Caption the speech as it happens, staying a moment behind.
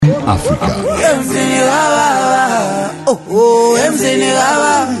Africa.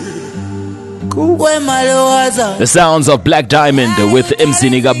 The sounds of Black Diamond with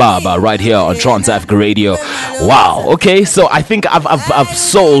Mziniga Baba right here on Trans Africa Radio. Wow. Okay, so I think I've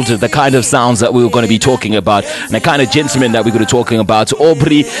sold the kind of sounds that we were going to be talking about and the kind of gentleman that we're going to be talking about.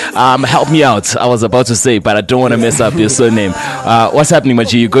 Aubrey, help me out. I was about to say, but I don't want to mess up your surname. What's happening,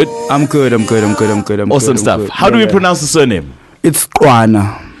 Maji? You good? I'm good. Awesome stuff. How do we pronounce the surname? It's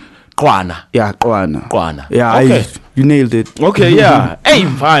Kwana. Kwana. Yeah, Kwana. Kwana. Yeah, okay. You nailed it. Okay, yeah. Hey,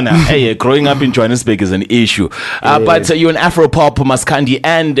 fine. Hey, growing up in Johannesburg is an issue. But you're an Afro-pop, Maskandi,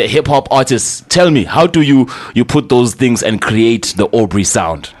 and hip-hop artist. Tell me, how do you put those things and create the Aubrey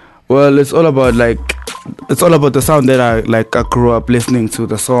sound? Well, it's all about the sound that I grew up listening to,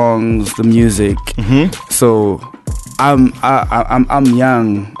 the songs, the music. Mm-hmm. So I'm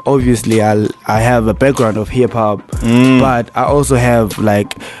young. Obviously, I have a background of hip hop, but I also have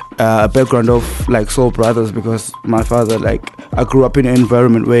a background of Soul Brothers, because my father, I grew up in an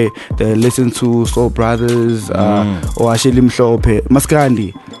environment where they listen to Soul Brothers or Ashili Mhlophe,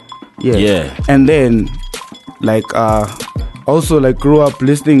 Maskandi. Yeah. And then also grew up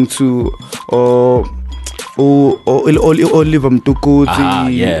listening to Oliver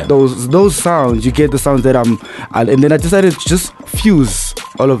Mtukudzi, those sounds. You get the sounds that and then I decided to just fuse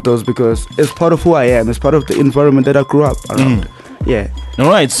all of those because it's part of who I am. It's part of the environment that I grew up around. Yeah. All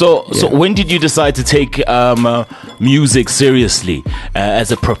right. So when did you decide to take music seriously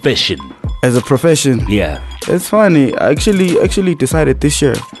as a profession? As a profession? Yeah. It's funny. I actually decided this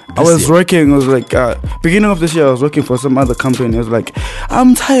year. I was working. I was beginning of this year, I was working for some other company. I was like,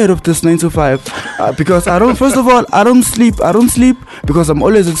 I'm tired of this 9 to 5 because I don't. First of all, I don't sleep. Because I'm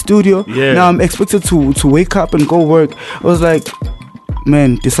always in studio. Yeah. Now I'm expected to wake up and go work. I was like,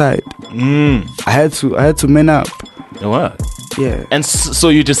 man, decide. I had to man up. Wow. Yeah. And so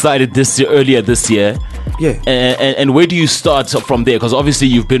you decided earlier this year. Yeah. And where do you start from there? Because obviously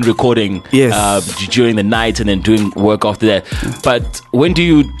you've been recording during the night and then doing work after that. But when do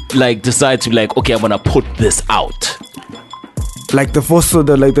you decide to okay, I'm gonna put this out? The first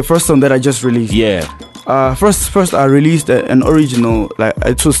song that I just released. Yeah. First I released an original.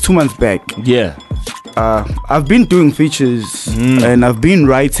 It was 2 months back. Yeah. I've been doing features and I've been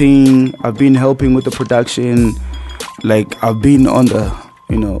writing. I've been helping with the production. I've been on the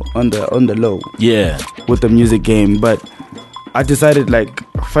on the low, with the music game. But I decided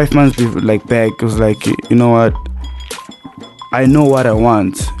 5 months back, it was you know what, I know what I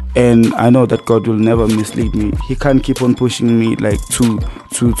want, and I know that God will never mislead me. He can't keep on pushing me to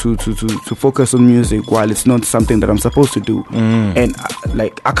focus on music while it's not something that I'm supposed to do. And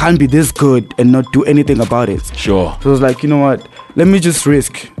I can't be this good and not do anything about it. Sure. So I was you know what, let me just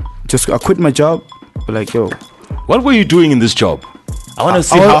risk. I quit my job. Yo, what were you doing in this job? I want to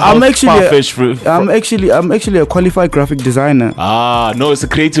see I'm actually a qualified graphic designer. No, it's a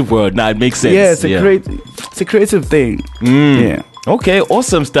creative word. It makes sense. Yeah, it's a creative thing. Yeah. Okay,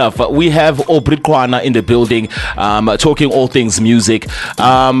 awesome stuff. We have Aubrey Kwana in the building, talking all things music.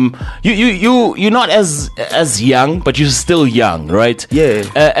 You're not as young, but you're still young, right? Yeah.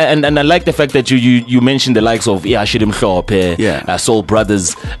 And I like the fact that you mentioned the likes of Ashili Mhlophe, Soul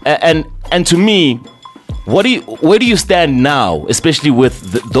Brothers, and to me, where do you stand now, especially with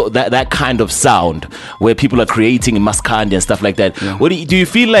that kind of sound where people are creating in Maskandi and stuff like that? Yeah. Do you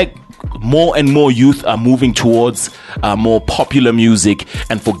feel like more and more youth are moving towards more popular music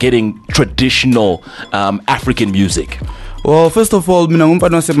and forgetting traditional African music? Well, first of all, mina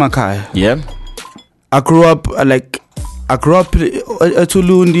ngumntwana wasemakhaya. Yeah. I grew up at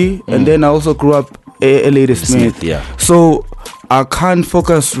Ulundi, and then I also grew up at Ladysmith. Yeah. So I can't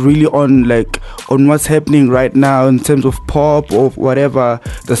focus really on what's happening right now in terms of pop or whatever,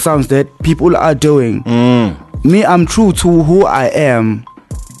 the sounds that people are doing. Me, I'm true to who I am.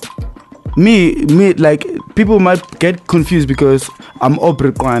 Me, people might get confused because I'm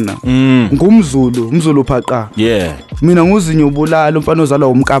Aubrey Kwana. Ngumzulu Phaqa. Yeah. Mina nguzinyo bulala umfana ozalwa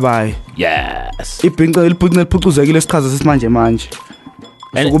umkabayi. Yes. Ibhinqa eliphucuzekile isichaza sesimanje manje.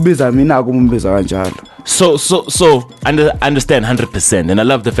 Ukubiza mina kumbiza kanjalo. So I understand 100%, and I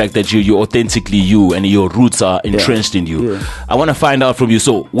love the fact that you're authentically you and your roots are entrenched in you. Yeah. I want to find out from you.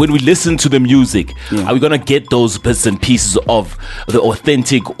 So when we listen to the music, are we gonna get those bits and pieces of the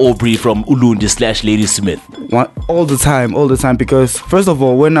authentic Aubrey from Ulundi / Ladysmith? All the time. Because first of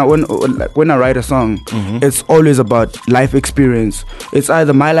all, when I write a song, it's always about life experience. It's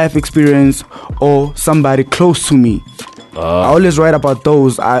either my life experience or somebody close to me. I always write about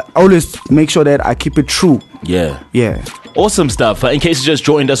those. I always make sure that I keep it true. Yeah. Awesome stuff. In case you just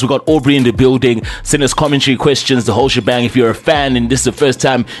joined us, we got Aubrey in the building. Send us commentary, questions, the whole shebang. If you're a fan and this is the first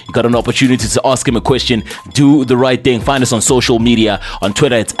time you got an opportunity to ask him a question, do the right thing. Find us on social media. On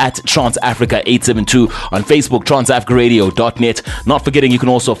Twitter, it's at TransAfrica872. On Facebook, transafricaradio.net. Not forgetting, you can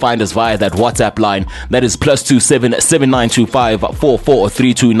also find us via that WhatsApp line. That is +27 7925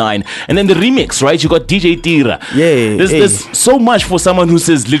 44329. And then the remix, right? You got DJ Tira. Yeah. There's so much for someone who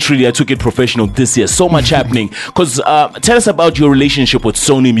says, literally, I took it professional this year. So much happening. Because tell us about your relationship with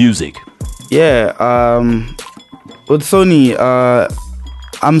Sony Music. Yeah, with Sony,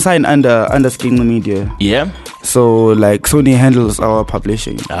 I'm signed under Skingly Media. Yeah. So like Sony handles our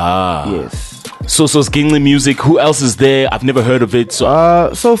publishing. Yes. So Skingly Music. Who else is there? I've never heard of it.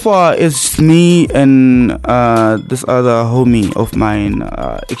 So far it's me and this other homie of mine.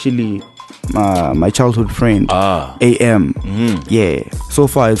 Actually, my childhood friend. AM. Yeah. So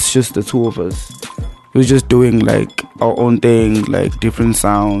far it's just the two of us. We're just doing like our own thing, like different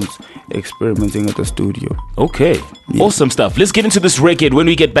sounds, experimenting at the studio. Okay. Yeah. Awesome stuff. Let's get into this record. When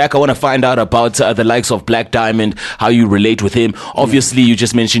we get back, I want to find out about the likes of Black Diamond, how you relate with him. Obviously, you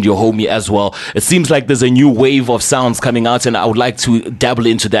just mentioned your homie as well. It seems like there's a new wave of sounds coming out, and I would like to dabble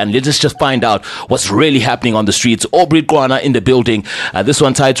into that. And let's just find out what's really happening on the streets. Aubrey Kwana in the building. This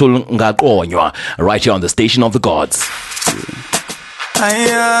one titled Ngaqonywa, right here on the Station of the Gods.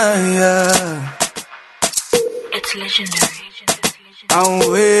 It's legendary.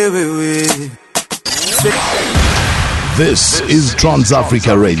 This is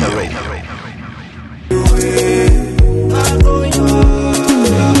Trans-Africa Radio.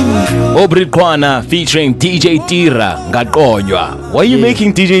 Aubrey Kwana featuring DJ Tira, Ngaqonywa. Why are you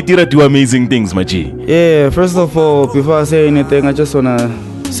making DJ Tira do amazing things, Maji? Yeah, first of all, before I say anything, I just want to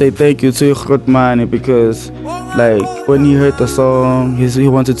say thank you to Khotmani, because like when he heard the song, he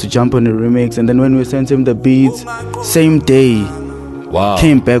wanted to jump on the remix, and then when we sent him the beats, same day,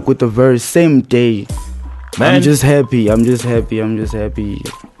 came back with the verse, same day. Man, I'm just happy.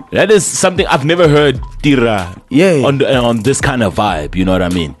 That is something I've never heard Tira on this kind of vibe, you know what I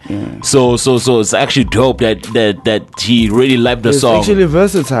mean? Yeah. So it's actually dope that he really liked the song. It's actually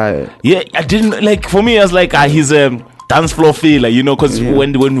versatile. Yeah, I didn't like, for me I was like he's a dance floor feeler, you know, because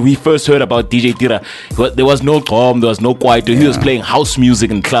when we first heard about DJ Tira, there was no tom, there was no kwaito. He was playing house music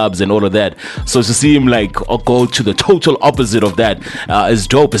in clubs and all of that. So to see him like go to the total opposite of that is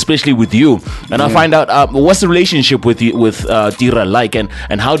dope, especially with you. And I find out what's the relationship with Tira like, and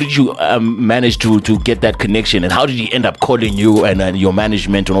how did you manage to get that connection, and how did he end up calling you and your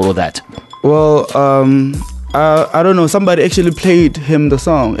management and all of that? Well, I don't know, somebody actually played him the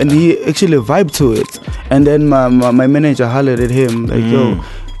song and he actually vibed to it, and then my manager hollered at him like, yo,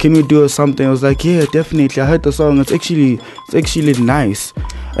 can we do something? I was like, yeah, definitely, I heard the song, it's actually nice.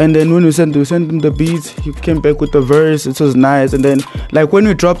 And then when we sent him the beats, he came back with the verse, it was nice. And then like when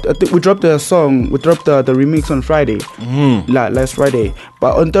we dropped the remix on Friday, last Friday,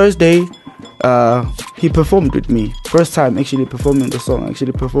 but on Thursday he performed with me, first time actually performing the song,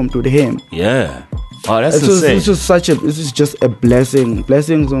 actually performed with him. Yeah. Oh, that's insane. It's just a blessing.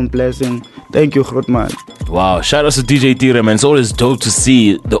 Blessings on blessing. Thank you, Khotman. Wow, shout out to DJ Tira, man. It's always dope to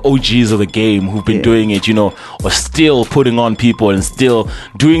see the OGs of the game who've been doing it, you know, or still putting on people and still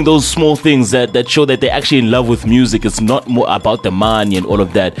doing those small things that show that they're actually in love with music. It's not more about the money and all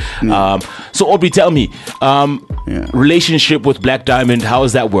of that. So Aubrey, tell me, relationship with Black Diamond, how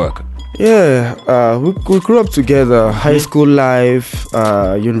does that work? Yeah, we grew up together, high school life,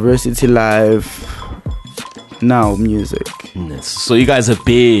 university life, now music. So you guys have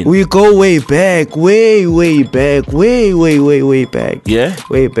been... We go way back, way back. Yeah?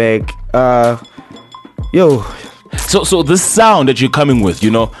 Way back. Yo. So this sound that you're coming with,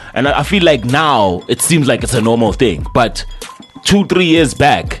 you know, and I feel like now it seems like it's a normal thing, but 2-3 years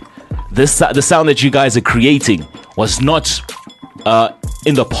back, the sound that you guys are creating was not...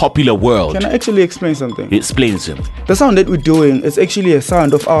 in the popular world. Can I actually explain something? Explain to him. The sound that we're doing is actually a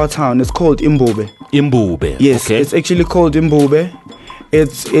sound of our town. It's called Imbobe. Imbobe. Yes, okay. It's actually called Imbobe.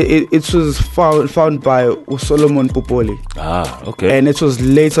 It was found by Solomon Popoli. Ah, okay. And it was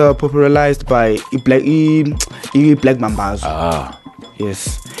later popularized by Black Mambazo. Ah.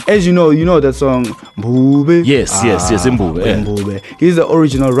 Yes. As you know that song, Mbube. Yes, Mbube. Mbube. He's the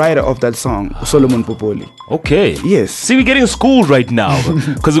original writer of that song, Solomon Popoli. Okay. Yes. See, we're getting schooled right now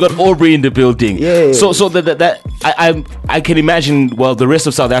because we got Aubrey in the building. Yeah. So that I can imagine. Well, the rest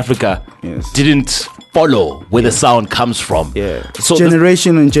of South Africa didn't follow where the sound comes from. Yeah. So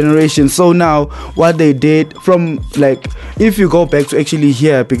generation and generation. So now what they did from, like, if you go back to actually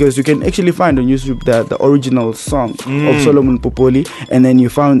hear, because you can actually find on YouTube the original song of Solomon Popoli, and then you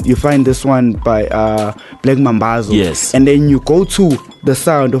find this one by Black Mambazo. Yes. And then you go to the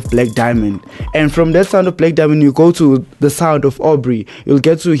sound of Black Diamond, and from that sound of Black Diamond you go to the sound of Aubrey. You'll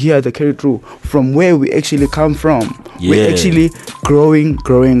get to hear the carry through from where we actually come from. We're actually growing,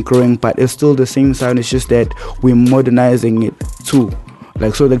 but it's still the same sound. It's just that we're modernizing it too,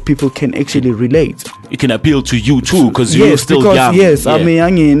 like, so that people can actually relate. It can appeal to you too, because you're still young. Yes, I'm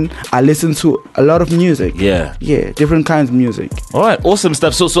young. I listen to a lot of music. Yeah, different kinds of music. All right, awesome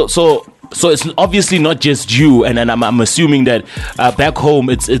stuff. So it's obviously not just you, and I'm assuming that back home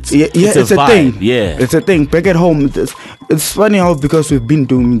it's a thing. Yeah, it's a thing. Back at home, it's funny how, because we've been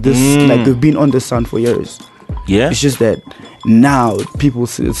doing this, like, we've been on the sound for years. Yeah, it's just that now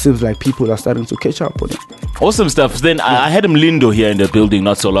it seems like people are starting to catch up on it. Awesome stuff. Then I had Lindo here in the building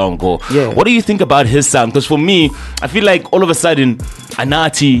not so long ago. Yeah. What do you think about his sound? Because for me, I feel like all of a sudden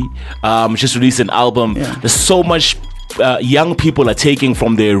Anati just released an album. Yeah. There's so much young people are taking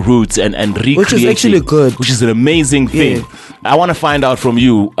from their roots and recreating, which is actually good, which is an amazing thing. Yeah. I want to find out from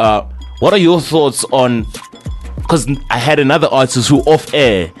you, what are your thoughts on, because I had another artist who off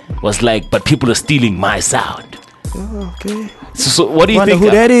air was like, but people are stealing my sound. Oh, okay. So what do you think?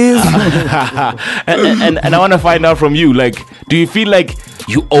 Who that is? and I want to find out from you, like, do you feel like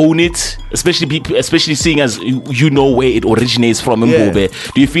you own it, especially seeing as you know where it originates from in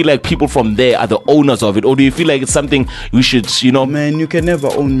Mbobe? Do you feel like people from there are the owners of it, or do you feel like it's something we should, Man, you can never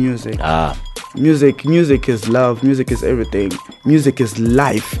own music. Music is love. Music is everything. Music is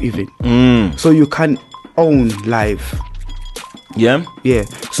life, even. So you can't own life. Yeah.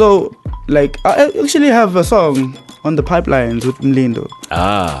 So, like, I actually have a song on the pipelines with Mlindo.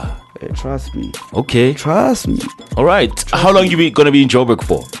 Trust me. Okay. Trust me. All right. How long you gonna be in Joburg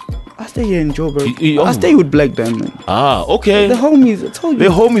for? I stay here in Joburg. I stay with Black Diamond. Okay. The homies, I told you.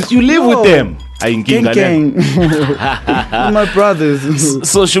 The homies, you live with them. Gang. My brothers.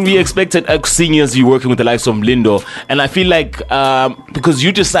 So should we expect seniors you working with the likes of Mlindo? And I feel like because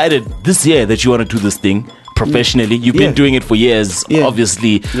you decided this year that you want to do this thing professionally. You've been doing it for years,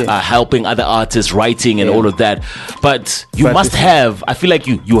 obviously, helping other artists, writing and all of that. But you must have, I feel like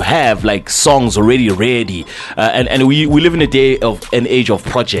you have like songs already ready. And we live in an age of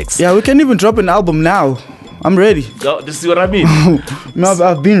projects. Yeah, we can even drop an album now. I'm ready. Oh, this is what I mean. No,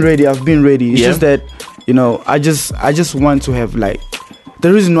 I've been ready. It's just that, I just want to have, like,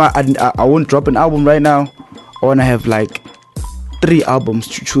 the reason why I won't drop an album right now, I want to have like 3 albums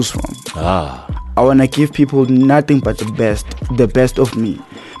to choose from. I want to give people nothing but the best of me,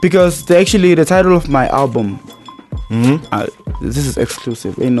 because the title of my album, this is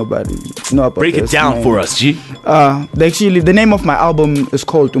exclusive, ain't nobody know about break this, it down, man. for us, G. The name of my album is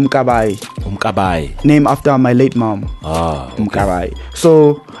called Umkabai, named after my late mom. Okay. Umkabai.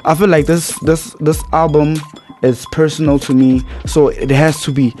 So I feel like this album is personal to me, so it has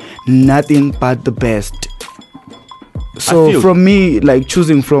to be nothing but the best. So from me, like,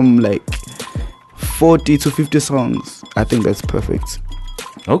 choosing from like 40 to 50 songs, I think that's perfect.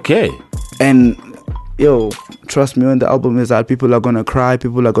 Okay. And trust me, when the album is out, people are gonna cry,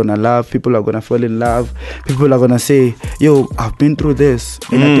 people are gonna laugh, people are gonna fall in love, people are gonna say, I've been through this,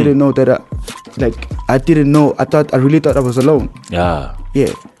 and I didn't know that I really thought I was alone. Yeah.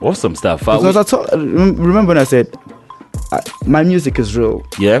 Awesome stuff. Because remember when I said my music is real.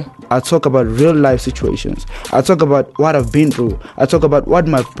 Yeah. I talk about real life situations. I talk about what I've been through. I talk about what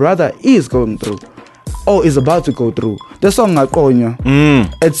my brother is going through or is about to go through. The song Akonya,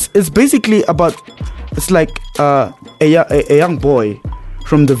 it's basically about, it's like a young boy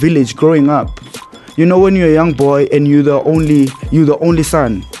from the village growing up. When you're a young boy and you're the only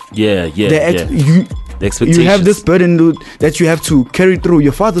son. The expectations. You have this burden that you have to carry through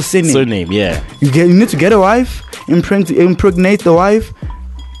your father's surname. Yeah. You need to get a wife, impregnate the wife.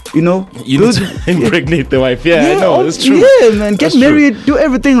 You need to impregnate the wife. I know, it's true. Yeah, man, get married, do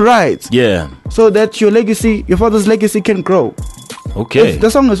everything right. Yeah. So that your father's legacy can grow. Okay.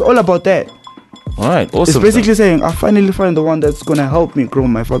 The song is all about that. All right, awesome. It's basically saying, I finally find the one that's gonna help me grow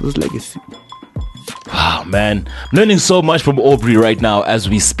my father's legacy. Wow. Oh man, I'm learning so much from Aubrey right now as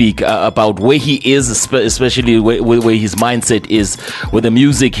we speak about where he is, especially where his mindset is with the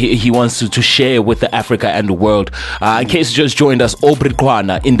music he wants to share with the Africa and the world. In case you just joined us, Aubrey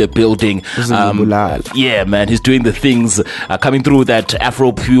Kwana in the building. Yeah, man, he's doing the things coming through that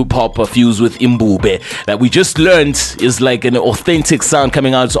Afro pop fused with Imbube that we just learned is like an authentic sound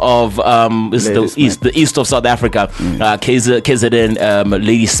coming out of the east of South Africa. KZN,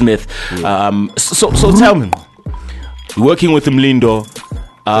 Lady Smith. So tell me, you're working with Mlindo,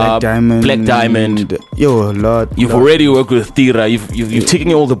 Black Diamond. Yo, Lord. You've already worked with Tira. You're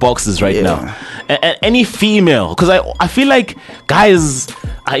ticking all the boxes right now. And any female, because I feel like guys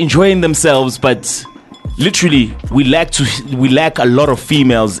are enjoying themselves, but literally we lack a lot of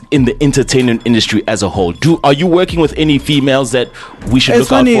females in the entertainment industry as a whole. Are you working with any females that we should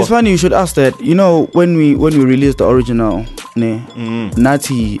look out for? It's funny you should ask that. You know, when we released the original,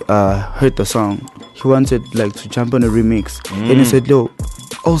 Nati heard the song. He wanted like to jump on a remix, and he said, "Yo,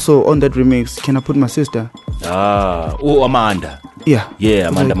 also on that remix, can I put my sister?" Amanda. Yeah,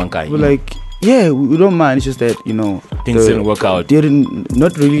 Amanda Mankai. We're like, yeah, we don't mind. It's just that things didn't work out.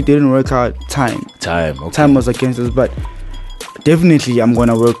 Didn't work out. Time. Okay. Time was against us, but definitely I'm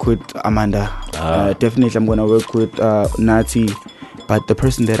gonna work with Amanda. Definitely I'm gonna work with Nati. But the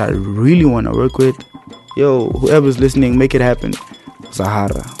person that I really wanna work with, whoever's listening, make it happen.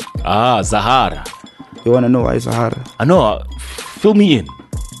 Zahara. Zahara. You wanna know why Zahara? I know. Fill me in.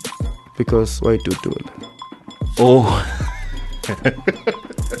 Because why do it? Oh.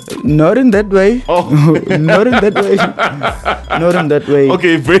 Not in that way. Oh. Not in that way. Not in that way.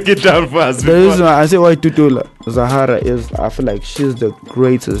 Okay, break it down for us. The reason why I say why Tutula Zahara is, I feel like she's the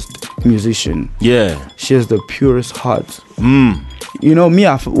greatest musician. Yeah. She has the purest heart. You know me.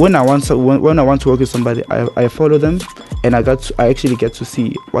 When I want to work with somebody, I follow them, and I actually get to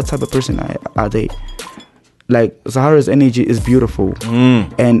see what type of person are they. Like Zahara's energy is beautiful,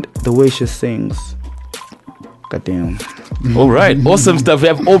 and the way she sings. Goddamn. All right, awesome stuff. We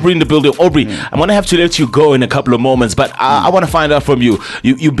have Aubrey in the building. Aubrey, I'm gonna have to let you go in a couple of moments, but I want to find out from you.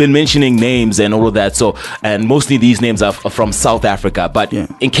 You've been mentioning names and all of that, and mostly these names are from South Africa. But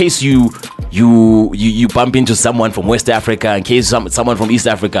in case you bump into someone from West Africa, in case someone from East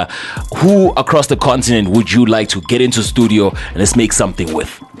Africa, who across the continent would you like to get into studio and let's make something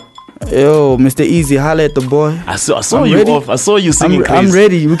with? Yo, Mr. Easy, holla at the boy. I saw you off. I saw you singing crazy. I'm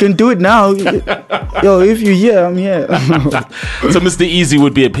ready. We can do it now. Yo, if you're here, I'm here. So Mr. Easy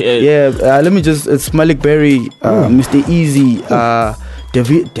would be let me just. It's Malik Berry, Mr. Easy,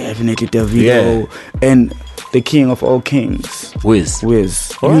 definitely Davido, and the king of all kings, Wiz.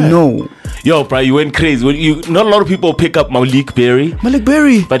 Right. Yo, bro, you went crazy. Not a lot of people pick up Malik Berry,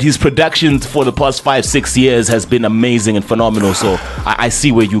 but his production for the past 5-6 years has been amazing and phenomenal. So I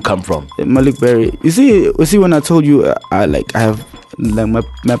see where you come from. Malik Berry. You see, when I told you, I have like my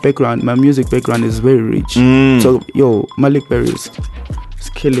background, my music background is very rich. So Malik Berry is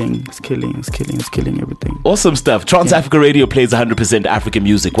killing everything. Awesome stuff. Trans Africa Radio plays 100% African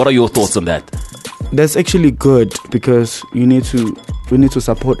music. What are your thoughts on that? That's actually good because we need to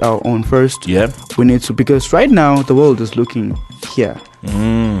support our own first. Yeah. We need to, because right now the world is looking here.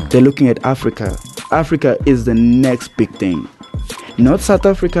 They're looking at Africa. Africa is the next big thing. Not South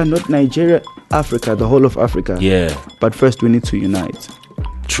Africa, not Nigeria, Africa, the whole of Africa. Yeah. But first we need to unite.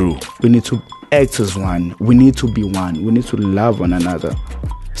 True. We need to act as one. We need to be one. We need to love one another.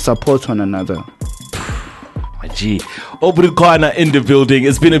 Support one another. Gee, Aubrey Kwana in the building.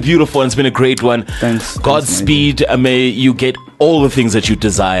 It's been a beautiful one. It's been a great one. Thanks. Godspeed. May you get all the things that you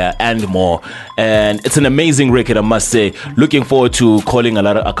desire and more. And it's an amazing record, I must say. Looking forward to calling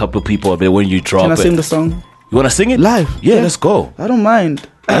a couple of people when you drop it. Can I sing the song? You want to sing it? Live. Yeah, let's go. I don't mind.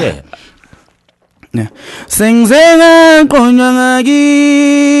 Yeah. Sing zenga konyanga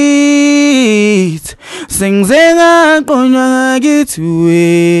git. Sing zenga konyanga git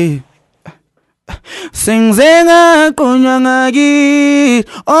we. Sing zenga konyanga git.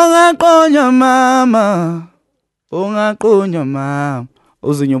 Onga konya mama. Onga konya mama.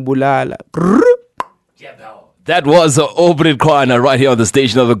 Uzinyobulala. That was Aubrey Kwana right here on the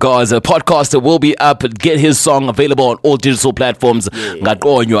Station of the Gods. A podcaster will be up. Get his song available on all digital platforms.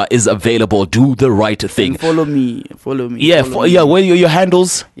 Ngakonywa is available. Do the right thing. And follow me. Yeah, where are your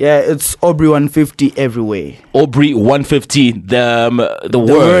handles? Yeah, it's Aubrey 150 everywhere. Aubrey 150. The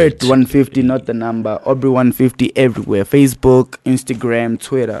word 150, not the number. Aubrey 150 everywhere. Facebook, Instagram,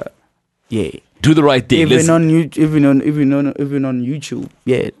 Twitter. Yeah. Do the right thing. Even on YouTube.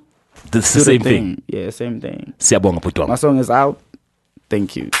 Yeah. This is the same thing. Yeah, same thing. Siyabonga bhuti wami. My song is out.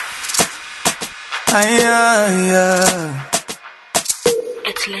 Thank you.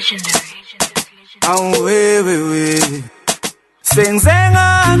 It's legendary.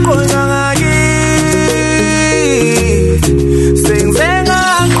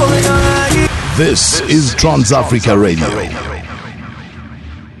 This is Trans Africa Radio.